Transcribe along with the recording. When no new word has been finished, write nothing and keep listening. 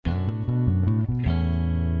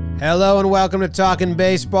Hello and welcome to Talking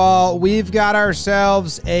Baseball. We've got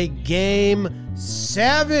ourselves a Game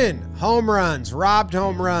 7. Home runs, robbed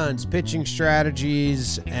home runs, pitching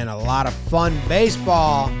strategies, and a lot of fun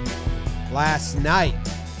baseball last night.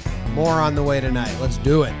 More on the way tonight. Let's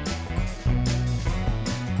do it.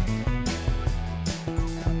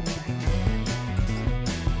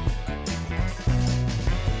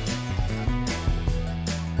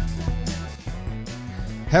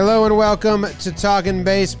 Hello and welcome to Talking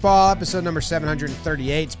Baseball, episode number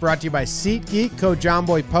 738. It's brought to you by SeatGeek. Code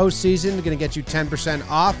JohnBoy Postseason. Going to get you 10%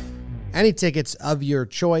 off any tickets of your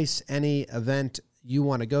choice, any event you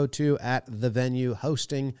want to go to at the venue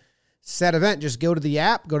hosting said event. Just go to the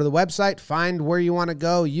app, go to the website, find where you want to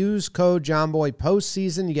go. Use code JohnBoy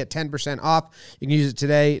Postseason. You get 10% off. You can use it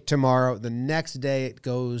today, tomorrow, the next day. It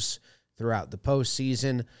goes throughout the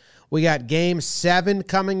postseason. We got Game 7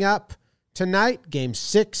 coming up tonight, Game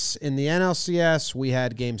 6 in the NLCS. We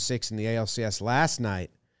had Game 6 in the ALCS last night.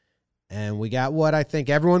 And we got what I think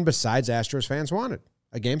everyone besides Astros fans wanted,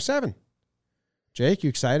 a Game 7. Jake, you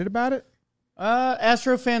excited about it?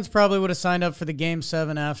 Astro fans probably would have signed up for the Game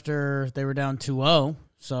 7 after they were down 2-0.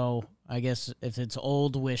 So I guess if it's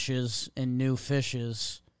old wishes and new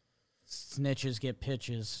fishes, snitches get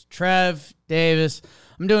pitches. Trev, Davis,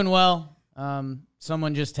 I'm doing well.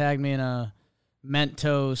 Someone just tagged me in a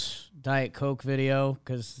Mentos Diet Coke video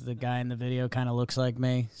because the guy in the video kind of looks like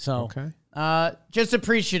me. So just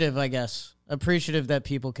appreciative, I guess. Appreciative that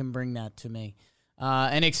people can bring that to me.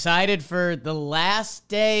 And excited for the last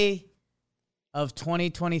day of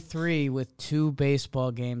 2023 with 2 baseball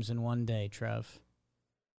games in one day, Trev.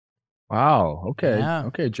 Wow. Okay. Yeah.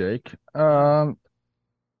 Okay, Jake. I'm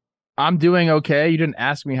doing okay. You didn't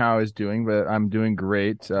ask me how I was doing, but I'm doing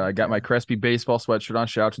great. I got my Crespi baseball sweatshirt on.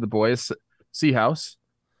 Shout out to the boys. Seahouse.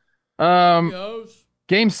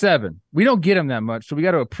 Game 7. We don't get them that much, so we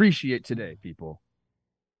got to appreciate today, people.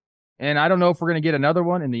 And I don't know if we're going to get another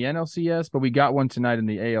one in the NLCS, but we got one tonight in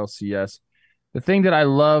the ALCS. The thing that I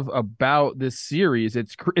love about this series,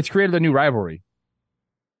 it's created a new rivalry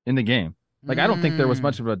in the game. Like, I don't think there was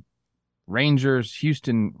much of a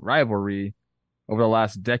Rangers-Houston rivalry over the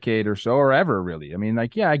last decade or so, or ever, really. I mean,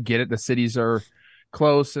 like, yeah, I get it. The cities are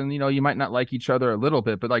close, and, you know, you might not like each other a little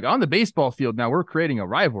bit, but, like, on the baseball field now, we're creating a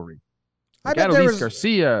rivalry. Like, Adolis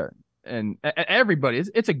Garcia and everybody.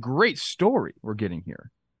 It's a great story we're getting here.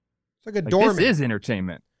 It's like a dormant. This is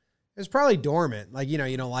entertainment. It's probably dormant. Like, you know,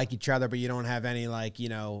 you don't like each other, but you don't have any, like, you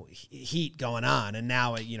know, heat going on. And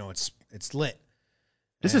now, you know, it's lit.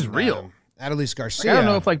 This is real. Adolis Garcia. Like, I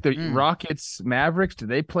don't know if, like, the Rockets, Mavericks, do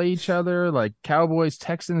they play each other? Like, Cowboys,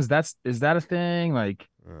 Texans, is that a thing? Like,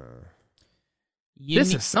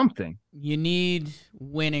 this is something. You need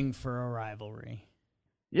winning for a rivalry.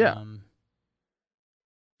 Yeah.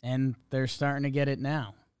 And they're starting to get it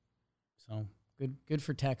now. So, good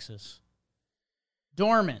for Texas.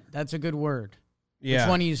 Dormant. That's a good word. Yeah. Which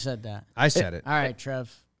one of you said that? I said it. All right,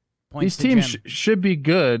 Trev. These teams should be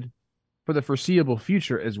good for the foreseeable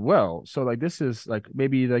future as well. So, like, this is, like,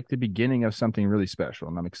 maybe, like, the beginning of something really special,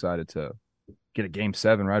 and I'm excited to get a Game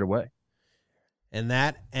 7 right away. And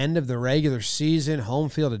that end of the regular season, home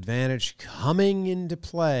field advantage coming into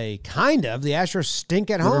play. Kind of. The Astros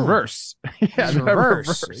stink at home. Reverse. Yeah,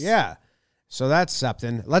 reverse. Yeah. So that's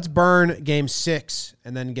something. Let's burn Game 6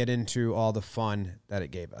 and then get into all the fun that it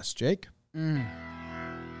gave us. Jake?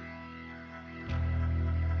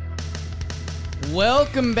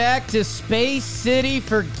 Welcome back to Space City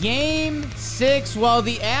for Game 6. While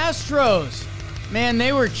the Astros, man,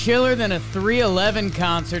 they were chiller than a 311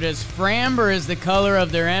 concert, as Framber is the color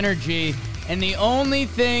of their energy. And the only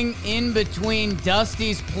thing in between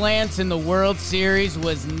Dusty's plants in the World Series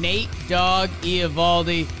was Nate Dogg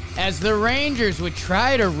Eovaldi, as the Rangers would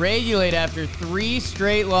try to regulate after 3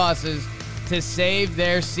 straight losses to save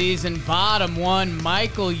their season. Bottom one,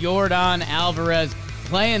 Michael Yordan Alvarez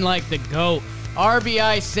playing like the GOAT.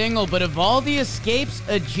 RBI single, but Eovaldi escapes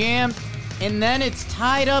a jam, and then it's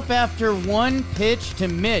tied up after 1 pitch to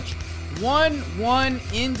Mitch.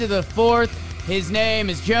 1-1 into the 4th. His name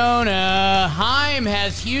is Jonah Heim,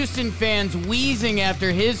 has Houston fans wheezing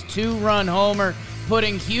after his 2-run homer,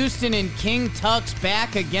 putting Houston and King Tux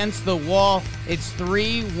back against the wall. It's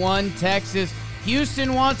 3-1 Texas.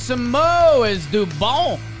 Houston wants some mo as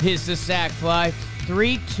Dubon hits the sac fly.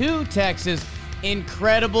 3-2 Texas.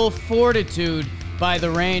 Incredible fortitude by the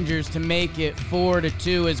Rangers to make it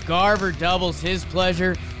 4-2 as Garver doubles his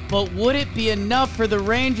pleasure. But would it be enough for the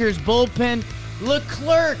Rangers bullpen?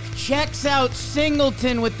 Leclerc checks out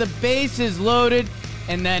Singleton with the bases loaded,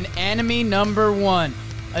 and then enemy number 1,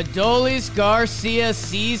 Adolis Garcia,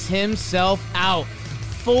 sees himself out.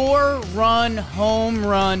 4-run home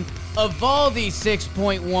run. Evaldi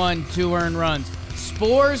 6.1 2 earned runs.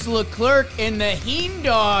 Spores, Leclerc, and the Heen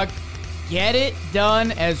Dog get it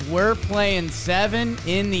done as we're playing 7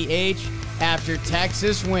 in the H after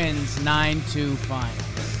Texas wins 9-2 final.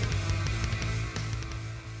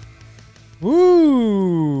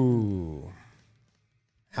 Woo!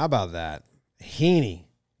 How about that? Heaney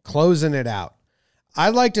closing it out.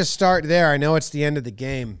 I'd like to start there. I know it's the end of the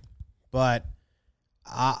game, but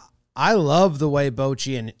I love the way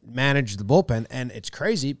Bochy managed the bullpen, and it's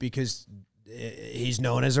crazy because he's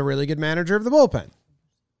known as a really good manager of the bullpen.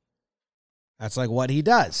 That's like what he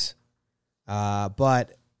does.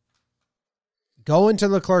 But going to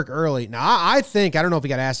Leclerc early. Now, I think, I don't know if he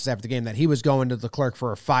got asked this after the game, that he was going to Leclerc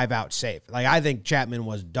for a 5-out save. Like, I think Chapman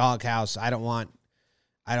was doghouse. I don't want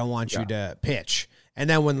you to pitch. And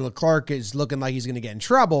then when Leclerc is looking like he's going to get in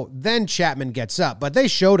trouble, then Chapman gets up. But they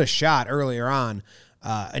showed a shot earlier on,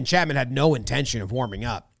 and Chapman had no intention of warming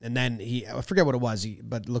up. And then I forget what it was,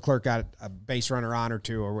 but Leclerc got a base runner on or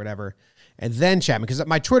two or whatever. And then Chapman, because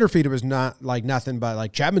my Twitter feed, it was not like nothing but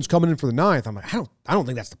like Chapman's coming in for the 9th. I'm like, I don't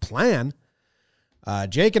think that's the plan.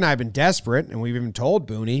 Jake and I have been desperate, and we've even told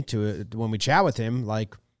Booney when we chat with him,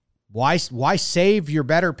 like, why save your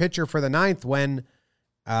better pitcher for the 9th when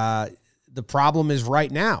the problem is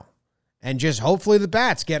right now? And just hopefully the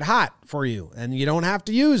bats get hot for you, and you don't have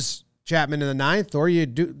to use Chapman in the 9th, or you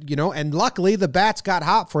do, and luckily the bats got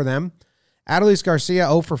hot for them. Adolis Garcia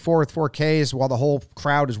 0 for 4 with 4 Ks while the whole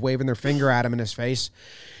crowd is waving their finger at him in his face.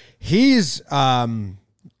 He's Clark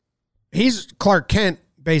Kent,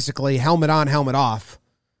 basically, helmet on, helmet off.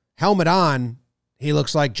 Helmet on, he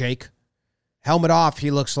looks like Jake. Helmet off,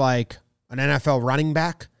 he looks like an NFL running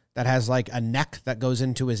back that has like a neck that goes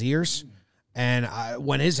into his ears. And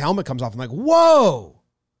when his helmet comes off, I'm like, whoa,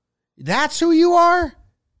 that's who you are?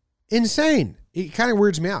 Insane. It kind of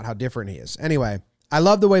weirds me out how different he is. Anyway, I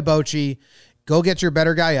love the way Bochy, go get your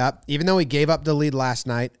better guy up. Even though he gave up the lead last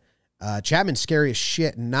night, Chapman's scary as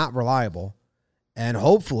shit and not reliable. And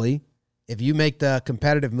hopefully, if you make the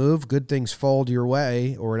competitive move, good things fold your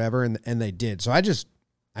way or whatever, and they did. So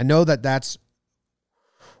I know that that's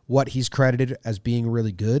what he's credited as being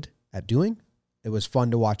really good at doing. It was fun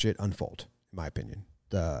to watch it unfold, in my opinion,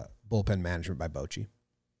 the bullpen management by Bochy.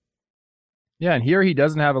 Yeah, and here he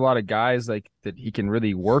doesn't have a lot of guys like that he can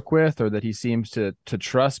really work with or that he seems to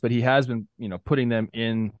trust, but he has been, putting them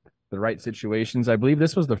in the right situations. I believe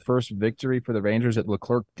this was the first victory for the Rangers that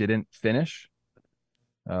Leclerc didn't finish,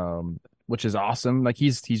 which is awesome. Like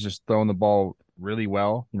he's just throwing the ball really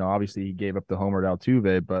well. Obviously he gave up the homer to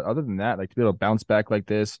Altuve, but other than that, like to be able to bounce back like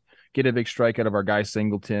this, get a big strike out of our guy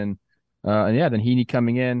Singleton, and yeah, then Heaney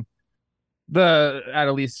coming in,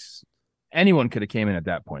 at least anyone could have came in at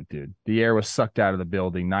that point, dude. The air was sucked out of the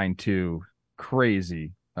building, 9-2,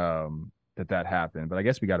 crazy that happened. But I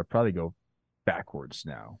guess we got to probably go backwards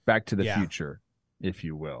now, back to the future, if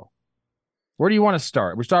you will. Where do you want to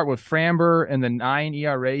start? We start with Framber and the 9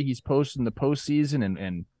 ERA he's posted in the postseason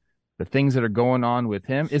and the things that are going on with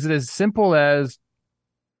him. Is it as simple as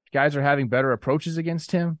guys are having better approaches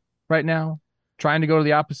against him right now, trying to go to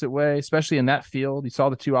the opposite way, especially in that field? You saw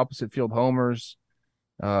the 2 opposite field homers.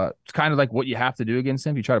 It's kind of like what you have to do against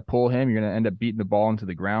him. If you try to pull him, you're going to end up beating the ball into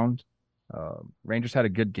the ground. Rangers had a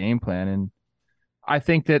good game plan, and I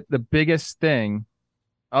think that the biggest thing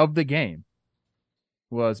of the game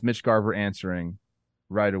was Mitch Garver answering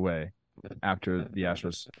right away after the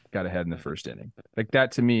Astros got ahead in the first inning. Like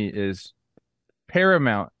that to me is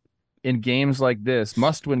paramount in games like this,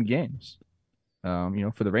 must-win games.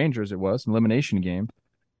 For the Rangers, it was an elimination game.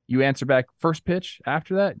 You answer back first pitch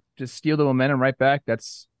after that, just steal the momentum right back.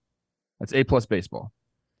 That's A+ baseball.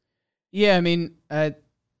 Yeah, I mean,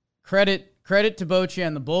 credit to Bochy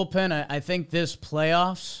and the bullpen. I think this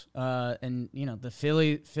playoffs, and the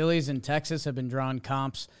Phillies and Texas have been drawing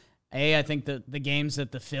comps. I think the games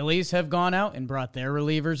that the Phillies have gone out and brought their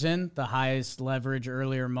relievers in, the highest leverage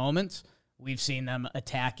earlier moments, we've seen them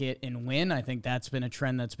attack it and win. I think that's been a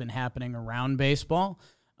trend that's been happening around baseball.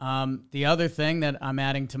 The other thing that I'm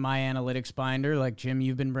adding to my analytics binder, like Jim,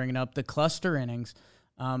 you've been bringing up the cluster innings.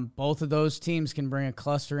 Both of those teams can bring a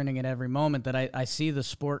cluster inning at every moment. That I see the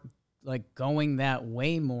sport like going that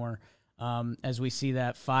way more, as we see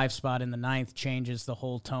that 5 spot in the 9th changes the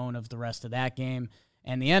whole tone of the rest of that game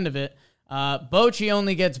and the end of it. Bochy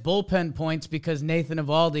only gets bullpen points because Nathan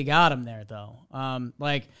Evaldi got him there, though.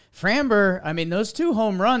 Like Framber, I mean, those 2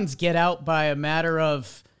 home runs get out by a matter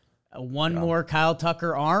of one more Kyle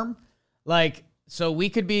Tucker arm. Like, so we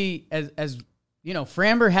could be as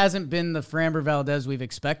Framber hasn't been the Framber Valdez we've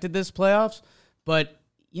expected this playoffs, but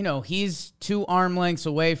he's 2 arm lengths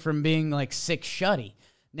away from being like 6 shutty.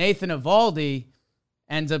 Nathan Eovaldi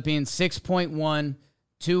ends up being 6.1,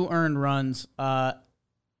 2 earned runs,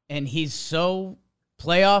 and he's so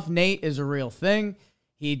playoff. Nate is a real thing.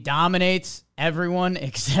 He dominates everyone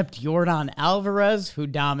except Yordan Alvarez, who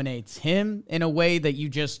dominates him in a way that you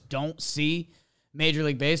just don't see Major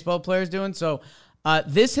League Baseball players doing. So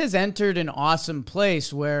this has entered an awesome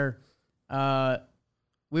place where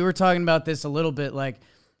we were talking about this a little bit, like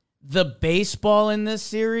the baseball in this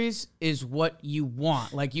series is what you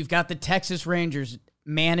want. Like you've got the Texas Rangers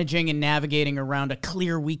managing and navigating around a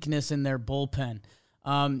clear weakness in their bullpen.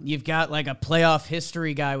 You've got like a playoff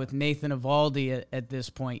history guy with Nathan Eovaldi at this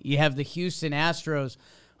point. You have the Houston Astros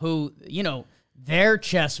who, their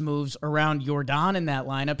chess moves around Yordan in that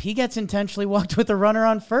lineup. He gets intentionally walked with a runner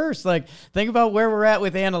on first. Like, think about where we're at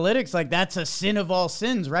with analytics. Like, that's a sin of all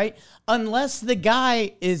sins, right? Unless the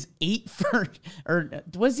guy is 10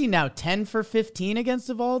 for 15 against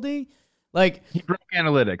Eovaldi? Like, he broke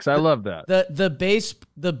analytics. I love that.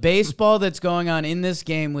 The baseball that's going on in this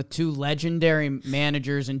game with 2 legendary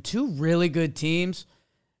managers and 2 really good teams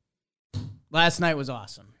last night was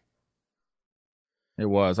awesome. It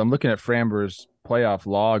was. I'm looking at Framber's playoff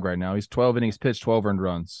log right now. He's 12 innings pitched, 12 earned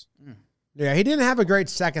runs. Yeah, he didn't have a great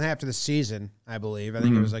second half of the season, I believe. I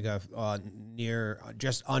think it was like a near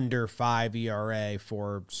just under 5 ERA,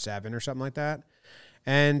 4.7 or something like that.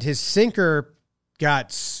 And his sinker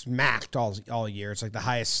got smacked all year. It's like the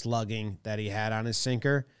highest slugging that he had on his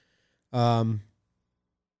sinker. But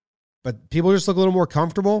people just look a little more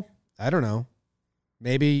comfortable. I don't know.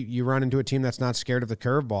 Maybe you run into a team that's not scared of the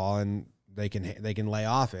curveball and they can lay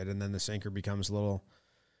off it, and then the sinker becomes a little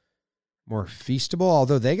more feastable.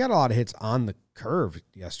 Although they got a lot of hits on the curve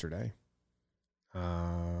yesterday.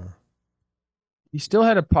 He still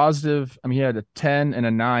had a positive. I mean, he had a 10 and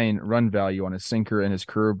a 9 run value on his sinker and his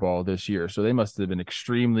curveball this year. So they must have been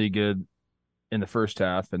extremely good in the first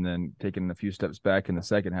half and then taking a few steps back in the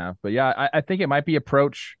second half. But yeah, I think it might be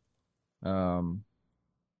approach. But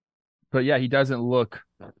yeah, he doesn't look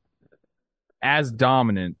as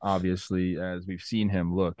dominant, obviously, as we've seen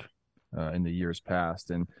him look in the years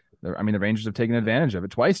past. And the Rangers have taken advantage of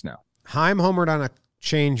it twice now. Heim homered on a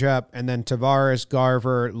changeup, and then Tavares,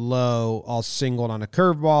 Garver, Lowe all singled on a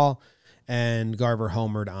curveball, and Garver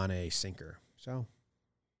homered on a sinker. So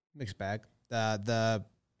mixed bag. The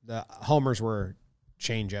homers were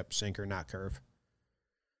changeup, sinker, not curve.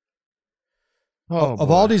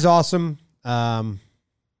 Eovaldi's awesome.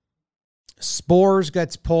 Spores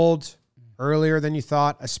gets pulled earlier than you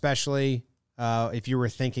thought, especially if you were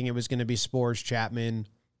thinking it was going to be Spores, Chapman,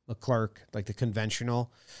 Leclerc, like the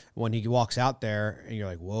conventional. When he walks out there and you're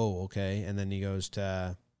like, whoa, okay. And then he goes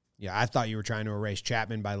to, I thought you were trying to erase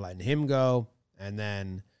Chapman by letting him go. And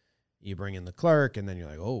then you bring in Leclerc, and then you're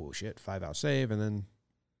like, oh, shit, 5-out save. And then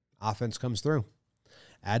offense comes through.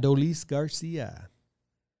 Adolis Garcia.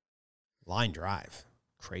 Line drive.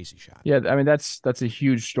 Crazy shot. Yeah, I mean, that's a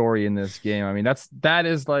huge story in this game. I mean, that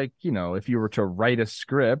is like, if you were to write a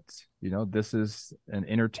script, this is an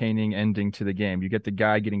entertaining ending to the game. You get the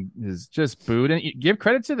guy getting his just booed, and give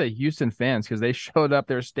credit to the Houston fans because they showed up,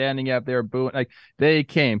 they're standing up, they're booing, like they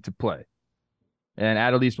came to play. And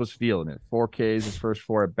Adolis was feeling it. 4 Ks, his first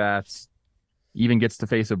 4 at bats, even gets to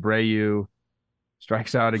face Abreu,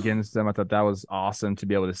 strikes out against them. I thought that was awesome to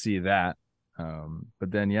be able to see that.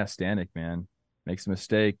 But then, Stanek, man, makes a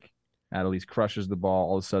mistake. Adolis crushes the ball.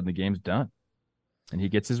 All of a sudden, the game's done. And he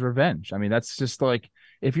gets his revenge. I mean, that's just like,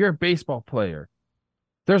 if you're a baseball player,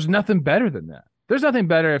 there's nothing better than that. There's nothing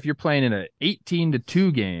better if you're playing in an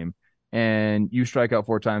 18-2 game and you strike out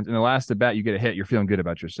 4 times. In the last at bat, you get a hit. You're feeling good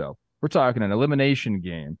about yourself. We're talking an elimination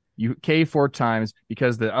game. You K 4 times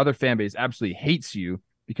because the other fan base absolutely hates you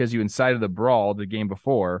because you incited the brawl the game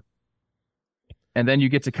before. And then you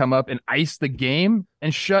get to come up and ice the game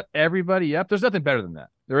and shut everybody up. There's nothing better than that.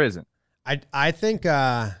 There isn't. I think you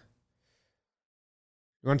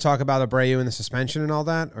want to talk about Abreu and the suspension and all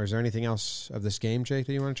that? Or is there anything else of this game, Jake,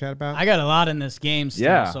 that you want to chat about? I got a lot in this game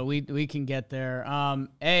still, so we can get there.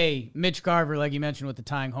 Mitch Garver, like you mentioned, with the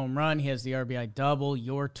tying home run. He has the RBI double.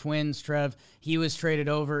 Your Twins, Trev. He was traded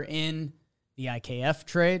over in the IKF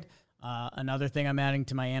trade. Another thing I'm adding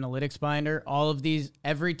to my analytics binder,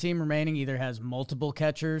 every team remaining either has multiple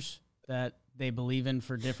catchers that they believe in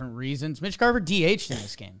for different reasons. Mitch Garver DH'd in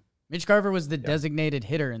this game. Mitch Garver was the designated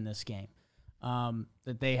hitter in this game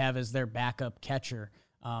that they have as their backup catcher,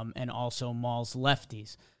 and also Maul's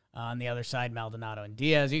lefties. On the other side, Maldonado and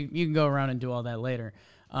Diaz. You can go around and do all that later.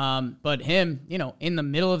 But him, in the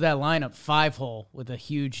middle of that lineup, 5-hole with a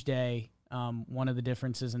huge day, one of the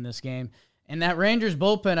differences in this game. And that Rangers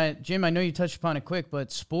bullpen, Jim, I know you touched upon it quick,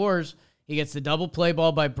 but Spores, he gets the double play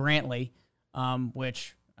ball by Brantley,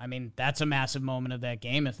 which I mean, that's a massive moment of that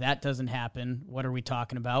game. If that doesn't happen, what are we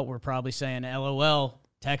talking about? We're probably saying, LOL,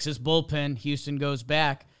 Texas bullpen, Houston goes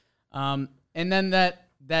back. And then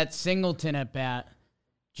that Singleton at bat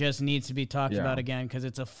just needs to be talked about again because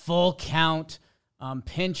it's a full count,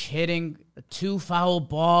 pinch hitting, 2 foul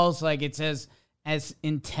balls. Like, it's as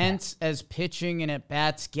intense as pitching and at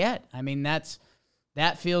bats get. I mean, that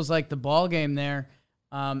feels like the ball game there.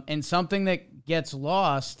 And something that gets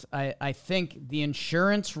lost, I think the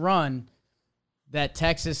insurance run that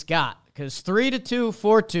Texas got, because 3-2,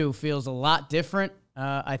 4-2 feels a lot different.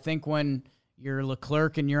 I think when you're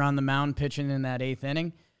Leclerc and you're on the mound pitching in that 8th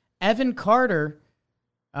inning, Evan Carter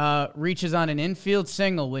reaches on an infield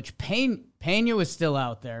single, which Pena was still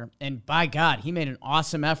out there. And by God, he made an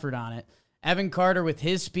awesome effort on it. Evan Carter, with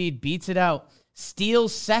his speed, beats it out,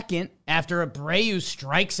 steals second after Abreu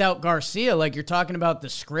strikes out Garcia. Like, you're talking about the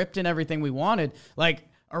script and everything we wanted. Like,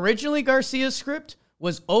 originally Garcia's script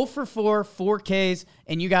was 0 for 4, 4 Ks,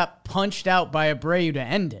 and you got punched out by Abreu to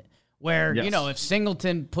end it. Where, if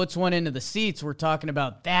Singleton puts one into the seats, we're talking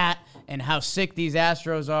about that and how sick these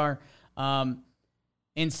Astros are.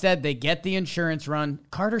 Instead, they get the insurance run.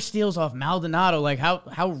 Carter steals off Maldonado. Like,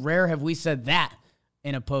 how rare have we said that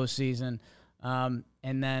in a postseason?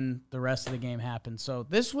 And then the rest of the game happened. So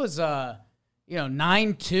this was,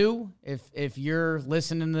 9-2. If you're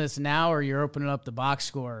listening to this now or you're opening up the box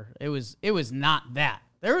score, it was not that.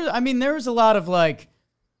 There was a lot of like,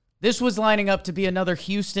 this was lining up to be another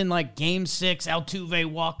Houston, like, Game 6, Altuve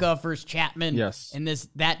walk-off versus Chapman. Yes. And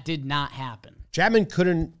that did not happen. Chapman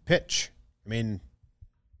couldn't pitch. I mean,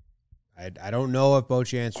 I don't know if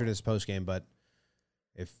Bochy answered his postgame, but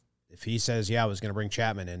if he says, I was going to bring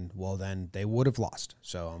Chapman in, well, then they would have lost.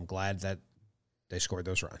 So I'm glad that they scored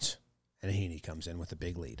those runs. And Heaney comes in with a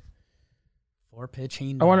big lead. 4-pitch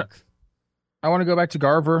Heaney. I want to go back to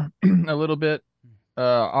Garver a little bit.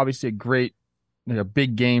 Obviously a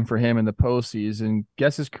big game for him in the postseason.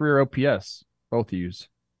 Guess his career OPS, both of yous.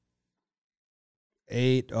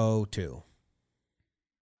 802.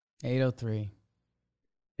 803.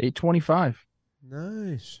 825.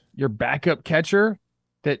 Nice. Your backup catcher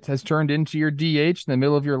that has turned into your DH in the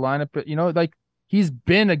middle of your lineup. But, he's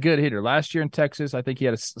been a good hitter. Last year in Texas, I think he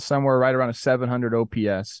had somewhere right around a 700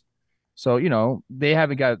 OPS. So, they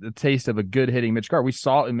haven't got the taste of a good hitting Mitch Garver. We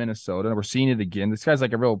saw it in Minnesota, and we're seeing it again. This guy's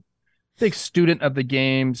like a real big student of the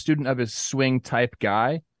game, student of his swing type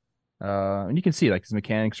guy. And you can see, like, his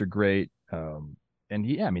mechanics are great. And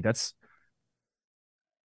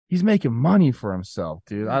he's making money for himself,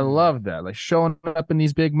 dude. I love that. Like, showing up in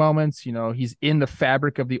these big moments, he's in the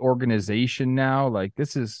fabric of the organization now. Like,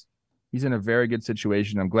 he's in a very good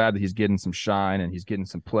situation. I'm glad that he's getting some shine and he's getting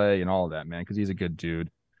some play and all of that, man, because he's a good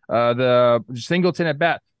dude. The Singleton at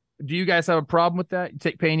bat. Do you guys have a problem with that? You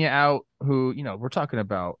take Pena out, who, we're talking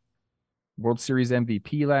about World Series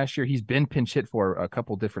MVP last year. He's been pinch hit for a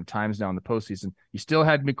couple different times now in the postseason. You still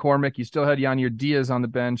had McCormick. You still had Yanier Diaz on the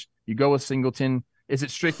bench. You go with Singleton. Is it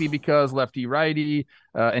strictly because lefty-righty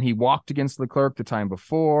and he walked against Leclerc the time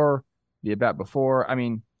before, the at-bat before? I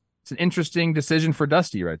mean, it's an interesting decision for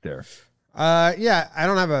Dusty right there. I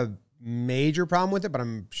don't have a major problem with it, but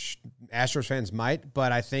Astros fans might.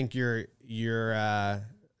 But I think you're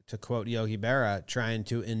to quote Yogi Berra, trying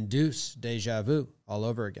to induce deja vu all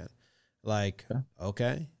over again. Like,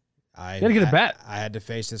 okay, I gotta get a bat. I had to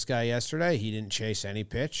face this guy yesterday. He didn't chase any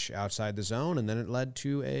pitch outside the zone, and then it led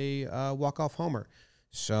to a walk-off homer.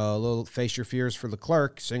 So a little face your fears for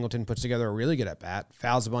Leclerc. Singleton puts together a really good at-bat,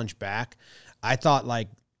 fouls a bunch back. I thought,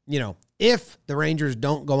 if the Rangers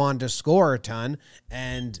don't go on to score a ton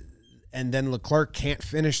and then Leclerc can't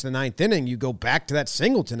finish the 9th inning, you go back to that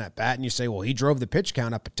Singleton at-bat and you say, well, he drove the pitch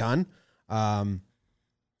count up a ton.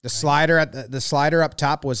 The slider the slider up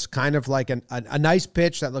top was kind of like a nice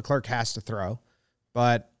pitch that Leclerc has to throw,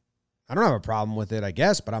 but I don't have a problem with it, I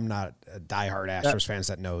guess. But I'm not a diehard Astros fan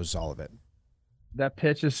that knows all of it. That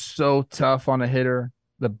pitch is so tough on a hitter.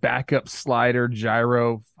 The backup slider,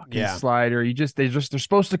 gyro, slider. They're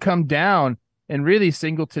supposed to come down, and really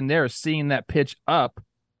Singleton there is seeing that pitch up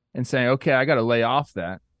and saying, okay, I got to lay off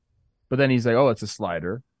that. But then he's like, oh, it's a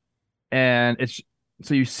slider, and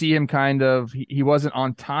so you see him kind of, he wasn't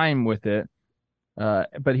on time with it,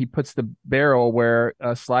 but he puts the barrel where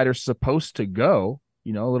a slider's supposed to go, a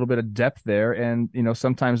little bit of depth there. And,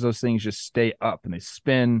 sometimes those things just stay up and they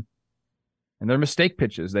spin, and they're mistake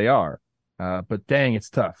pitches. They are. But dang, it's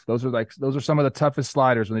tough. Those are some of the toughest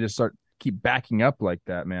sliders when they just keep backing up like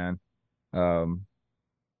that, man. So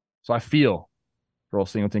I feel for old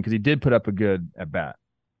Singleton because he did put up a good at bat,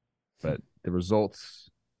 but the results,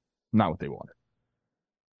 not what they wanted.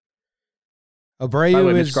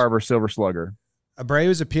 Abreu Mitch Garver, Silver Slugger.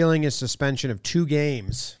 Abreu's appealing his suspension of 2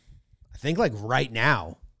 games. I think like right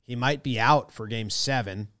now he might be out for game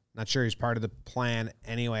 7. Not sure he's part of the plan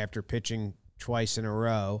anyway after pitching twice in a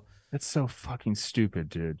row. That's so fucking stupid,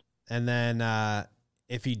 dude. And then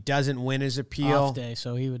if he doesn't win his appeal, off day,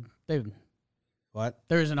 so they would. What?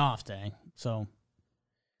 There's an off day, so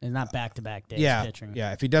it's not back-to-back days pitching.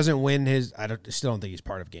 Yeah, if he doesn't win his, still don't think he's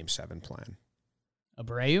part of game 7 plan.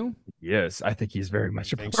 Abreu? Yes, I think he's very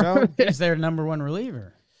much a Think part so? of it. He's their number 1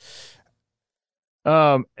 reliever.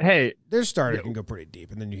 Hey, their starter can go pretty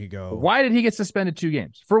deep, and then you could go. Why did he get suspended 2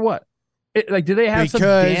 games? For what? Do they have some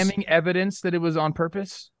damning evidence that it was on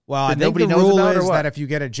purpose? Well, I think the rule is that if you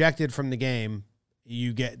get ejected from the game,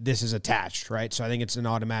 this is attached, right? So I think it's an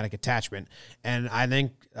automatic attachment. And I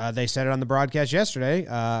think they said it on the broadcast yesterday.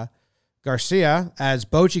 Garcia, as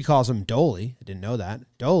Bochy calls him, Dolly. I didn't know that.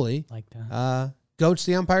 Dolly. Like that. Goats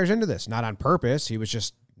the umpires into this. Not on purpose. He was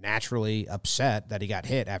just naturally upset that he got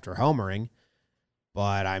hit after homering.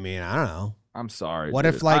 But, I mean, I don't know. I'm sorry. What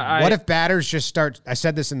dude. if what if batters just start? I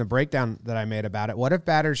said this in the breakdown that I made about it. What if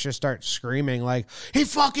batters just start screaming like, "He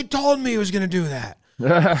fucking told me he was going to do that.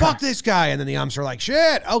 Fuck this guy!" And then the umps are like,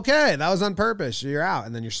 "Shit, okay, that was on purpose. So you're out."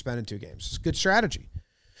 And then you're spending 2 games. It's a good strategy.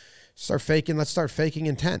 Let's start faking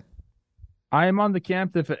intent. I am on the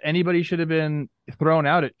camp that if anybody should have been thrown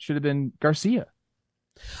out, it should have been Garcia.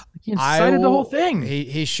 He incited the whole thing.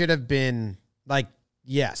 He should have been like.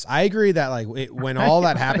 Yes, I agree that when all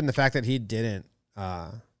that happened, the fact that he didn't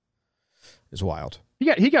is wild.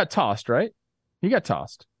 He got tossed, right? He got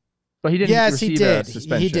tossed, but he didn't. Yes, receive he did. A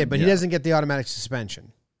suspension. He did, but he doesn't get the automatic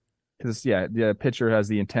suspension because the pitcher has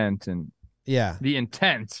the intent and the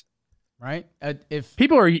intent, right? If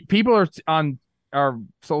people are on our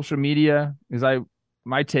social media,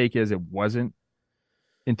 my take is it wasn't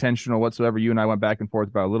intentional whatsoever. You and I went back and forth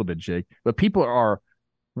about it a little bit, Jake, but people are.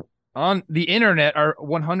 On the internet are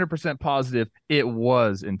 100% positive it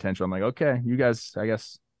was intentional. I'm like, okay, you guys, I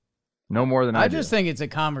guess, know more than I do. just think it's a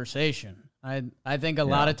conversation. I think a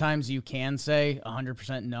lot of times you can say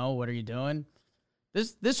 100% no, what are you doing?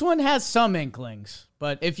 This one has some inklings,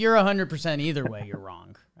 but if you're 100% either way, you're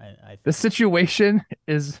wrong. The situation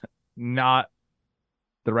is not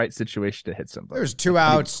the right situation to hit somebody. There's 2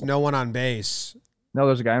 outs, no one on base. No,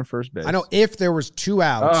 there's a guy on first base. I know if there was 2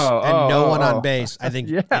 outs and no one on base, I think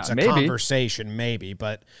it's a conversation, maybe.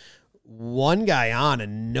 But 1 guy on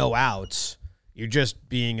and no outs, you're just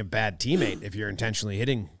being a bad teammate if you're intentionally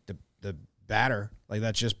hitting the batter. Like,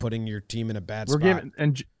 that's just putting your team in a bad spot.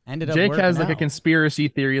 Jake has a conspiracy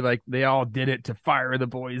theory, like they all did it to fire the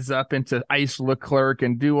boys up and to ice Leclerc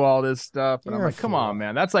and do all this stuff. And I'm like, come on,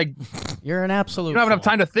 man. That's like you're an absolute. You don't have enough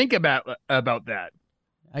time to think about that.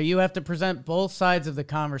 You have to present both sides of the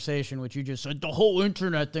conversation, which you just said the whole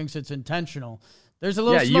internet thinks it's intentional. There's a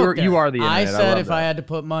little smoke there. You are the internet. I said if I had to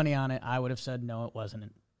put money on it, I would have said no, it wasn't.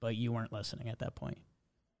 But you weren't listening at that point.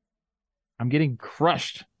 I'm getting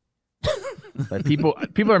crushed. Like people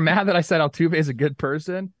are mad that I said Altuve is a good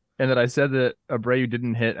person and that I said that Abreu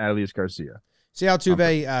didn't hit Alias Garcia. See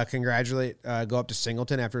Altuve go up to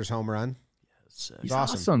Singleton after his home run. He's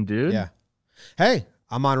awesome, dude. Yeah. Hey,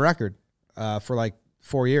 I'm on record for like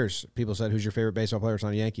 4 years. People said, "Who's your favorite baseball player?" It's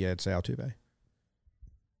on a Yankee. I'd say Altuve.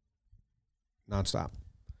 Nonstop.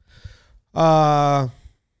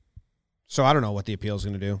 So I don't know what the appeal is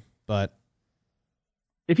going to do, but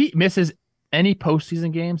if he misses any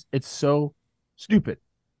postseason games, it's so stupid.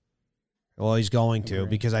 Well, he's going to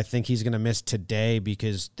because I think he's going to miss today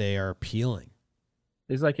because they are appealing.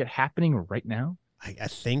 Is it happening right now? I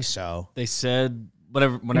think so. They said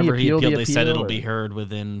whenever he appealed, they said it'll be heard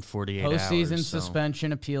within 48 hours. Postseason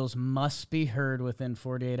suspension appeals must be heard within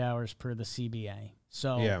 48 hours per the CBA.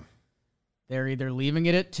 So they're either leaving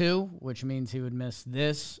it at 2, which means he would miss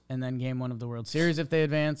this and then game 1 of the World Series if they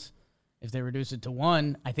advance. If they reduce it to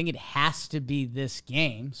 1, I think it has to be this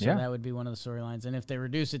game. So that would be one of the storylines. And if they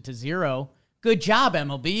reduce it to 0, good job,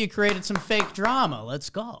 MLB. You created some fake drama.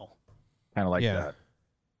 Let's go. Kind of like that.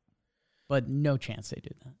 But no chance they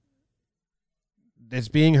do that. It's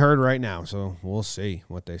being heard right now, so we'll see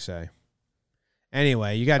what they say.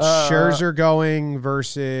 Anyway, you got Scherzer going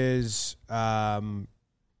versus Christian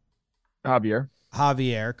Javier.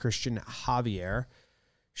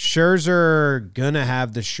 Scherzer gonna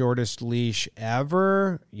have the shortest leash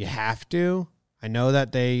ever. You have to. I know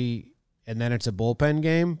that and then it's a bullpen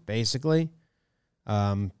game, basically.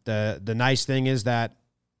 The nice thing is that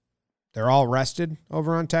they're all rested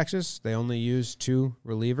over on Texas. They only used 2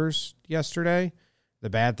 relievers yesterday. The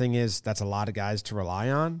bad thing is that's a lot of guys to rely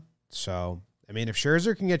on. So, I mean, if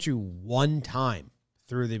Scherzer can get you 1 time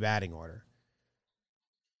through the batting order,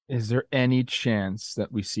 Is there any chance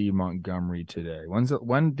that we see Montgomery today?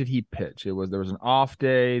 When did he pitch? There was an off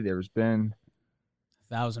day. There's been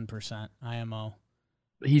 1,000% IMO.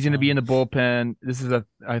 He's going to be in the bullpen. This is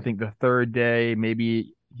I think the third day.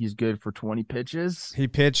 Maybe he's good for 20 pitches. He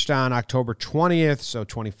pitched on October 20th, so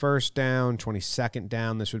 21st down, 22nd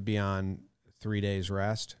down. This would be on 3 days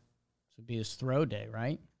rest. This would be his throw day,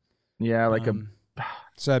 right? Yeah,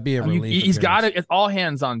 so it'd be a relief. He's got it. It's all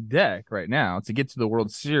hands on deck right now to get to the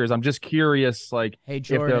World Series. I'm just curious, hey,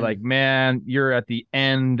 Jordan, if they're like, man, you're at the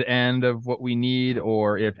end of what we need,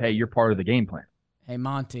 or if, hey, you're part of the game plan. Hey,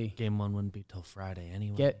 Monty. Game 1 wouldn't be till Friday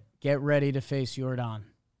anyway. Get ready to face Jordan.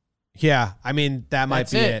 Yeah, I mean, that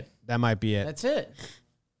might be it. That might be it. That's it.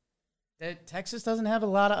 Texas doesn't have a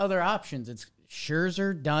lot of other options. It's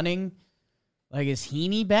Scherzer, Dunning. Is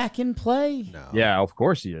Heaney back in play? No. Yeah, of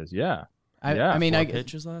course he is. Yeah. I mean,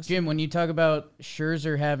 pitches last Jim, when you talk about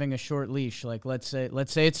Scherzer having a short leash, let's say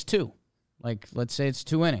it's 2. Let's say it's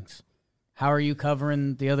 2 innings. How are you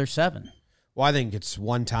covering the other 7? Well, I think it's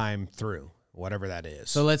one time through, whatever that is.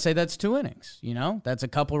 So let's say that's 2 innings. That's a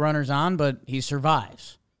couple runners on, but he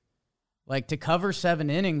survives. To cover 7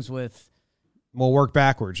 innings with... We'll work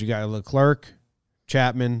backwards. You got Leclerc,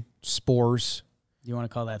 Chapman, Spores. You want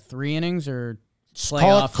to call that 3 innings or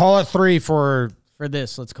playoff? Call it 3 for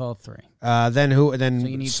this. Let's call it 3. Then who? Then so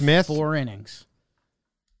you need Smith. 4 innings.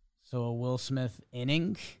 So a Will Smith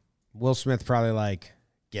inning. Will Smith probably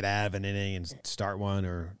get out of an inning and start one,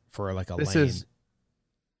 or for a this lane. Is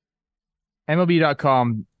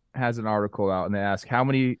MLB.com has an article out, and they ask how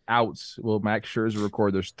many outs will Max Scherzer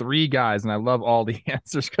record. There's 3 guys, and I love all the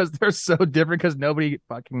answers because they're so different because nobody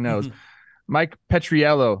fucking knows. Mike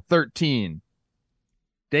Petriello, 13.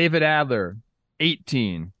 David Adler,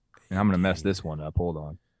 18. And I'm going to mess this one up. Hold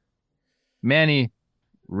on. Manny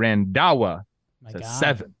Randhawa,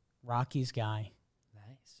 7. Rockies guy.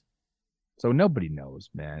 Nice. So nobody knows,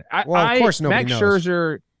 man. Of course nobody knows. Max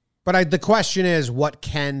Scherzer. But the question is, what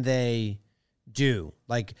can they do?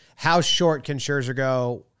 How short can Scherzer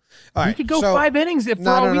go? All right, he could go 5 innings if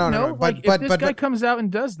this guy comes out and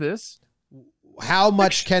does this. How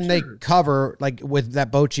much can they cover, with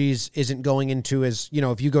that Bochy's isn't going into his,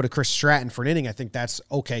 if you go to Chris Stratton for an inning, I think that's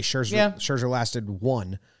okay. Scherzer lasted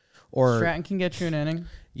 1. Or Stratton can get you an inning.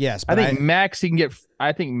 Yes. But I think Max he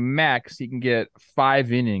can get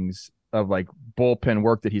 5 innings of bullpen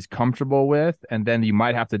work that he's comfortable with. And then you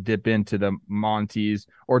might have to dip into the Montes,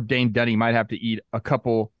 or Dane Dunning might have to eat a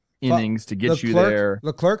couple innings to get you there.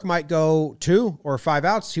 Leclerc might go 2 or 5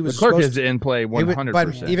 outs. Leclerc is in play 100%.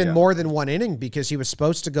 But even more than 1 inning, because he was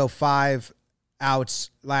supposed to go 5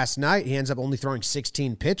 outs last night. He ends up only throwing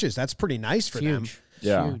 16 pitches. That's pretty nice for them.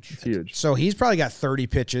 Yeah, it's huge. So he's probably got 30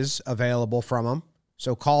 pitches available from him.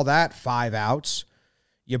 So call that 5 outs.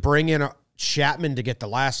 You bring in a Chapman to get the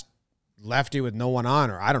last lefty with no one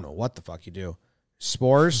on, or I don't know what the fuck you do.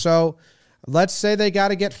 Spores. So let's say they got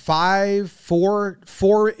to get 4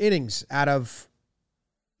 innings out of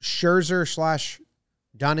Scherzer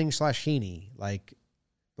 / Dunning / Heaney,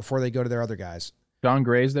 before they go to their other guys. John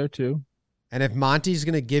Gray's there too. And if Monty's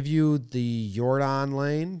going to give you the Jordan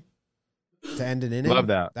lane to end an inning, love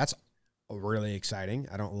that. That's really exciting.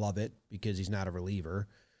 I don't love it because he's not a reliever.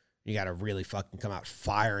 You got to really fucking come out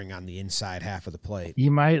firing on the inside half of the plate.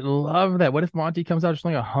 You might love that. What if Monty comes out just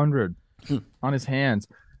only 100 on his hands?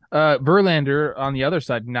 Verlander on the other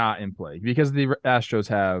side, not in play because the Astros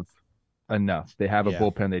have enough. They have a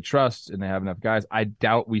bullpen they trust, and they have enough guys. I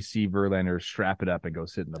doubt we see Verlander strap it up and go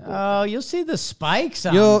sit in the bullpen. Oh, you'll see the spikes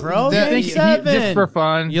on, bro. Just for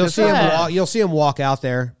fun. You'll see him walk out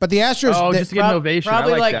there. But the Astros, just get an ovation.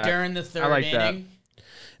 Probably that. during the third inning.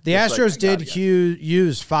 The Astros did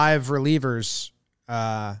use 5 relievers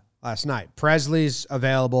last night. Presley's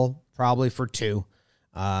available probably for 2.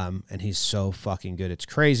 And he's so fucking good. It's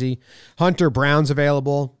crazy. Hunter Brown's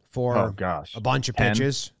available for a bunch of 10.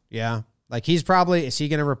 pitches. Yeah. Is he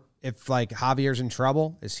going to, if Javier's in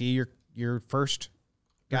trouble, is he your first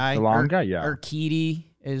guy? The long guy, yeah. Urquidy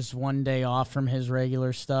is 1 day off from his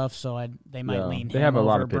regular stuff, so they might lean him they have a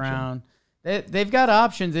lot of Brown. They've got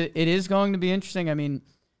options. It is going to be interesting. I mean,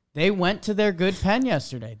 they went to their good pen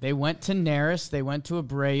yesterday. They went to Neris. They went to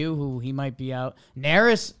Abreu, who he might be out.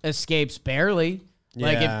 Neris escapes barely.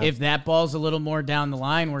 Yeah. If that ball's a little more down the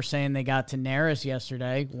line, we're saying they got to Neris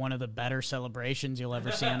yesterday. One of the better celebrations you'll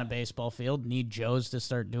ever see on a baseball field. Need Joe's to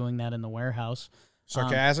start doing that in the warehouse.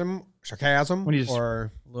 Sarcasm,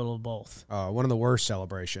 or a little of both. One of the worst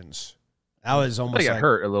celebrations. That was almost. I got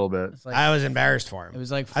hurt a little bit. I was embarrassed for him. It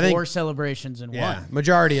was 4 celebrations in one.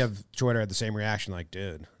 Majority of Twitter had the same reaction.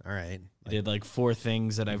 Dude, all right. I did 4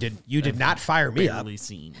 things that You did not fire me up.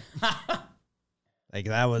 Seen. Like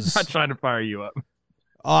that was. I'm not trying to fire you up.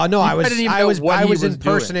 Oh no, I was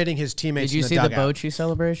impersonating doing. his teammates. Did you in the see dugout. the Bochy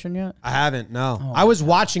celebration yet? I haven't. No, Oh, I was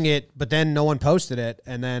watching it, but then no one posted it,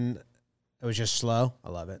 and then it was just slow. I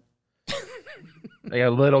love it.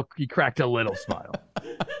 He cracked a little smile.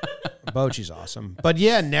 Bochy's awesome, but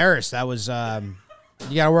yeah, Neris, that was.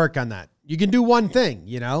 You got to work on that. You can do one thing,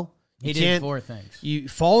 you know. He did 4 things. You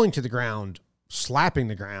falling to the ground, slapping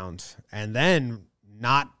the ground, and then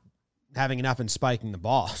not having enough and spiking the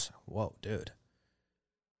ball. Whoa, dude.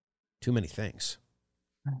 Too many things.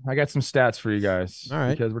 I got some stats for you guys. All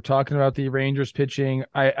right. Because we're talking about the Rangers pitching.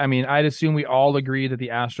 I mean, I'd assume we all agree that the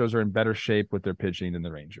Astros are in better shape with their pitching than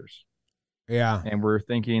the Rangers. Yeah. And we're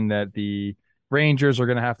thinking that the Rangers are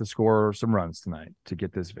going to have to score some runs tonight to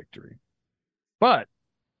get this victory. But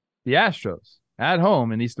the Astros at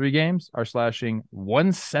home in these 3 games are slashing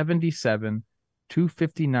 177,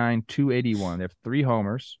 259, 281. They have 3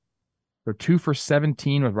 homers. They're 2 for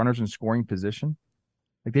 17 with runners in scoring position.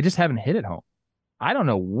 Like they just haven't hit at home. I don't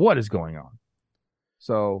know what is going on.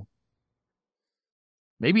 So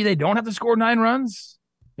maybe they don't have to score 9 runs.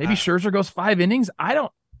 Maybe Scherzer goes 5 innings.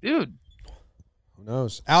 Dude. Who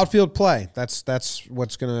knows? Outfield play. That's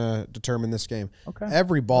what's going to determine this game. Okay.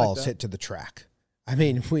 Every ball is hit to the track. I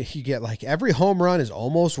mean, you get like every home run is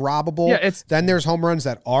almost robbable. Yeah, then there's home runs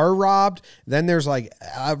that are robbed. Then there's like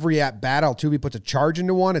every at bat, Altuve puts a charge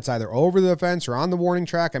into one. It's either over the fence or on the warning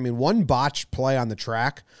track. I mean, one botched play on the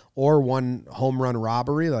track or one home run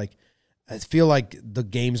robbery. Like I feel like the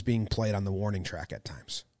game's being played on the warning track at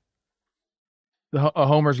times. A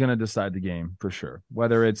homer's going to decide the game for sure.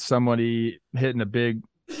 Whether it's somebody hitting a big,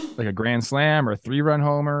 like a grand slam or a 3-run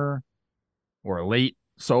homer or a late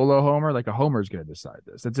solo homer, like a homer is going to decide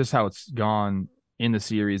this. That's just how it's gone in the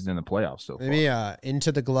series and in the playoffs so far. Maybe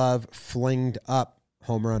into the glove, flinged up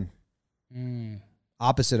home run.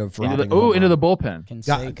 Opposite of robbing into the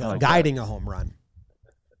bullpen. Guiding a home run.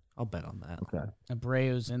 I'll bet on that. Okay.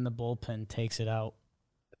 Abreu's in the bullpen, takes it out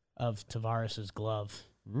of Tavares' glove.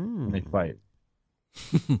 And they fight.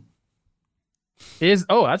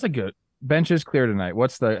 That's a good. Bench is clear tonight.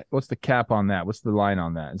 What's the cap on that? What's the line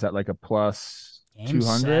on that? Is that like a plus Game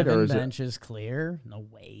 200 or is bench is clear? No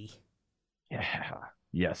way. Yeah.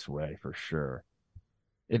 Yes way for sure.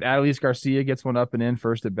 If Adolis Garcia gets one up and in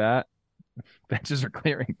first at bat, benches are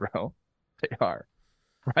clearing, bro. They are.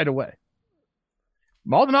 Right away.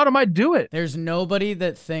 Maldonado might do it. There's nobody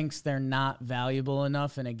that thinks they're not valuable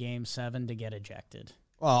enough in a Game 7 to get ejected.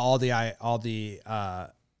 Well, it would be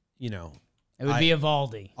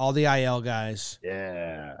Evaldi. All the IL guys.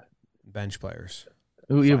 Yeah. Bench players.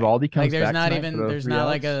 Ooh, Evaldi comes like there's back not even there's not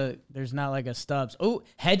like a Stubbs. Oh,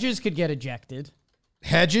 Hedges could get ejected.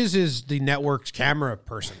 Hedges is the network's camera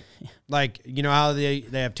person. Like, you know how they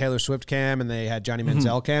have Taylor Swift cam and they had Johnny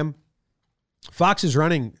Manziel cam? Fox is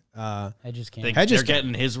running Hedges cam. They're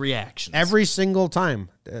getting his reactions. Every single time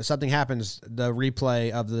something happens, the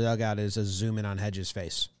replay of the dugout is a zoom in on Hedges'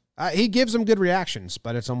 face. He gives them good reactions,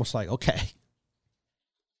 but it's almost like, okay.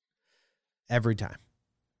 Every time.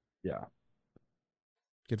 Yeah.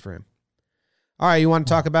 Good for him. All right, you want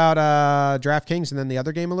to talk about DraftKings and then the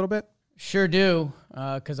other game a little bit? Sure do,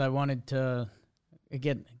 because I wanted to.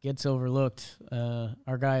 It gets overlooked.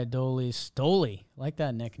 Our guy Stoli, like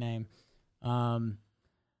that nickname.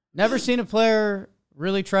 Never seen a player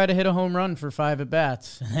really try to hit a home run for 5 at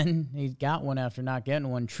bats, and he got one after not getting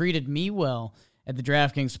one. Treated me well at the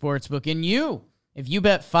DraftKings Sportsbook, and if you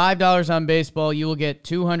bet $5 on baseball, you will get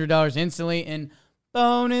 $200 instantly in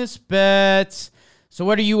bonus bets. So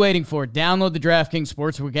what are you waiting for? Download the DraftKings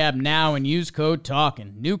Sportsbook app now and use code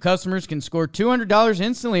TALKIN. New customers can score $200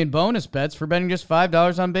 instantly in bonus bets for betting just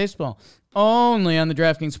 $5 on baseball. Only on the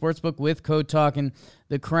DraftKings Sportsbook with code TALKIN.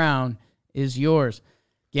 The crown is yours.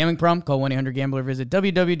 Gambling problem? Call 1-800-GAMBLER. Visit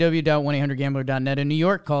www.1800gambler.net. In New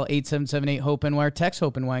York, call 877-8-HOPE-NY. Text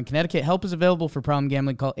HOPE-NY. In Connecticut, help is available for problem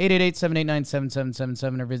gambling. Call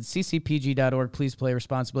 888-789-7777 or visit ccpg.org. Please play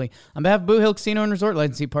responsibly. On behalf of Boo Hill Casino and Resort,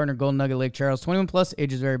 licensee partner Golden Nugget Lake Charles, 21 plus,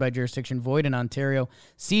 ages vary by jurisdiction, void in Ontario.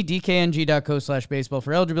 See dkng.co/baseball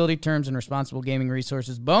for eligibility, terms, and responsible gaming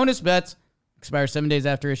resources. Bonus bets expire 7 days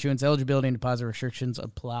after issuance. Eligibility and deposit restrictions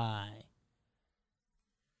apply.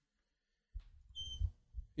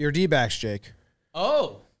 Your D-backs, Jake.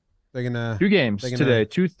 Oh. They're gonna 2 games today.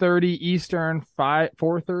 2:30 Eastern,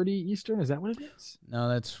 4:30 Eastern. Is that what it is? No,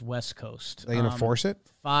 that's West Coast. They're gonna force it?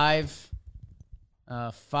 5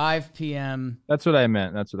 p.m. That's what I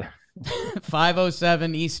meant.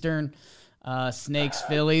 5:07 Eastern. Snakes,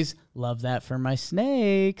 Phillies. Love that for my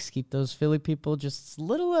Snakes. Keep those Philly people just a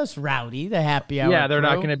little less rowdy. The happy hour. Yeah, they're crew.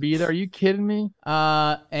 not going to be there. Are you kidding me?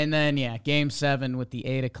 And then, Game 7 with the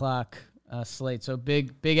 8 o'clock slate. So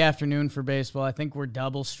big afternoon for baseball. I think we're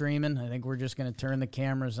double streaming. I think we're just going to turn the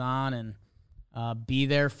cameras on and be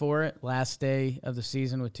there for it. Last day of the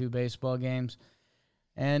season with 2 baseball games.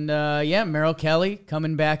 And, Merrill Kelly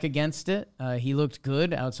coming back against it. He looked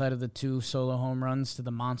good outside of the 2 solo home runs to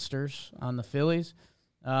the Monsters on the Phillies.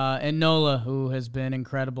 And Nola, who has been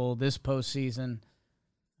incredible this postseason,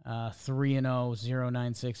 3-0,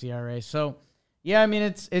 0.96 ERA. So, yeah, I mean,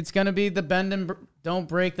 it's going to be the bend and don't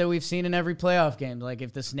break that we've seen in every playoff game. Like,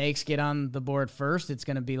 if the Snakes get on the board first, it's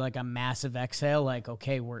going to be like a massive exhale, like,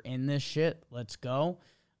 okay, we're in this shit, let's go.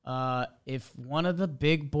 If one of the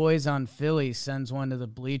big boys on Philly sends one to the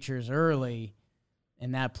bleachers early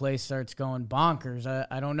and that place starts going bonkers,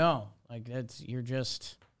 I don't know. Like, it's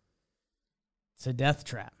a death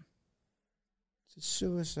trap. It's a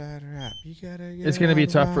suicide rap. It's going to be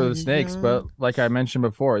tough for the Snakes, but like I mentioned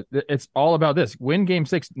before, it's all about this. Win Game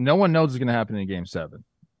 6. No one knows what's going to happen in Game 7.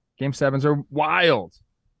 Game 7s are wild.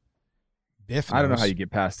 Biff knows. I don't know how you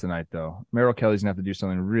get past tonight, though. Merrill Kelly's going to have to do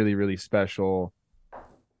something really, really special.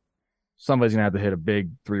 Somebody's going to have to hit a big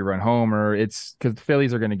 3-run homer. It's because the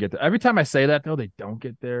Phillies are going to get there. Every time I say that, though, they don't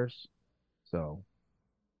get theirs. So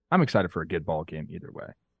I'm excited for a good ball game either way.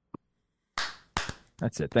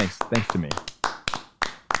 That's it. Thanks to me.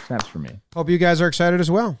 Snaps for me. Hope you guys are excited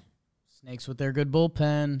as well. Snakes with their good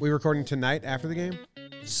bullpen. We recording tonight after the game?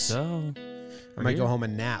 So I might go home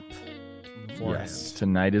and nap beforehand. Yes,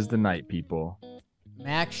 tonight is the night, people.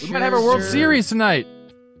 Max Scherzer. We might have a World Series tonight.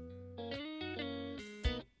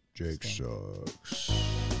 Jake sucks.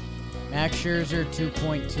 Max Scherzer,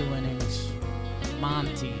 2.2 innings.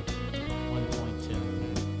 Monty,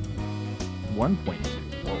 1.2.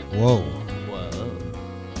 1.2. Whoa.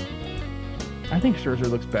 I think Scherzer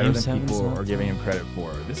looks better Game than 7's people not are giving him credit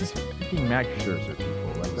for. This is freaking Max Scherzer,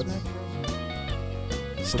 people.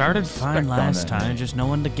 Like, started fine last time, just no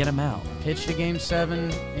one to get him out. Pitched a Game 7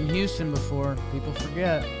 in Houston before. People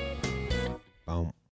forget.